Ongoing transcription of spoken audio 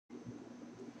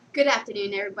Good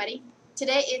afternoon, everybody.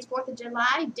 Today is 4th of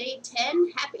July, day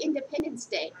 10. Happy Independence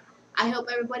Day. I hope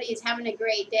everybody is having a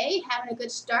great day, having a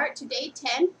good start to day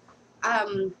 10.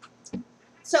 Um,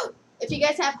 so, if you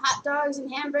guys have hot dogs and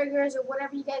hamburgers or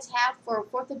whatever you guys have for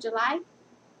 4th of July,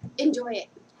 enjoy it.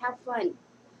 Have fun.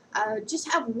 Just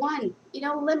have one.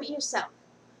 Limit yourself.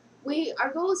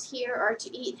 Our goals here are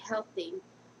to eat healthy,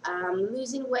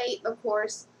 losing weight, of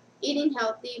course, eating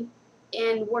healthy,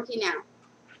 and working out.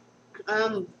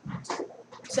 Um,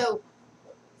 so,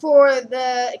 for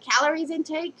the calories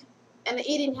intake and the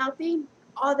eating healthy,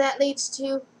 all that leads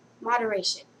to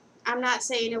moderation. I'm not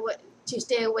saying to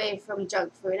stay away from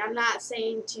junk food. I'm not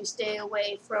saying to stay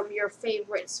away from your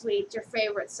favorite sweets, your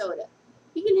favorite soda.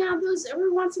 You can have those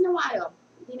every once in a while.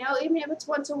 Even if it's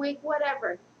once a week,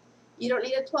 whatever. You don't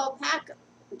need a 12 pack,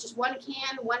 just one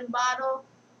can, one bottle,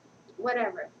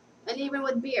 whatever. And even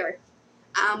with beer,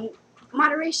 um,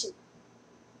 moderation.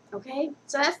 Okay,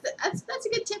 so that's a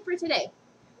good tip for today.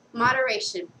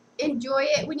 Moderation. Enjoy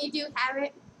it when you do have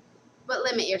it, but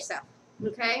limit yourself.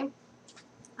 Okay?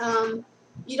 Um,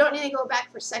 you don't need to go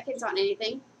back for seconds on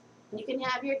anything. You can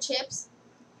have your chips,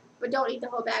 but don't eat the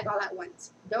whole bag all at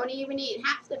once. Don't even eat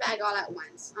half the bag all at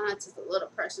once. Unless it's just a little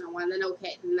personal one, then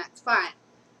okay, then that's fine.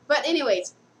 But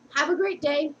anyways, have a great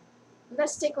day.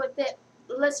 Let's stick with it.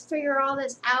 Let's figure all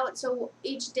this out so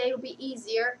each day will be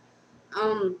easier.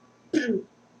 Um,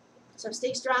 so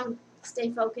stay strong, stay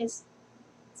focused,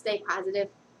 stay positive.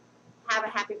 Have a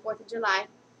happy 4th of July.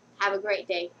 Have a great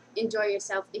day. Enjoy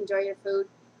yourself. Enjoy your food.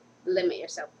 Limit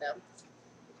yourself, though.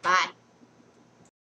 Bye.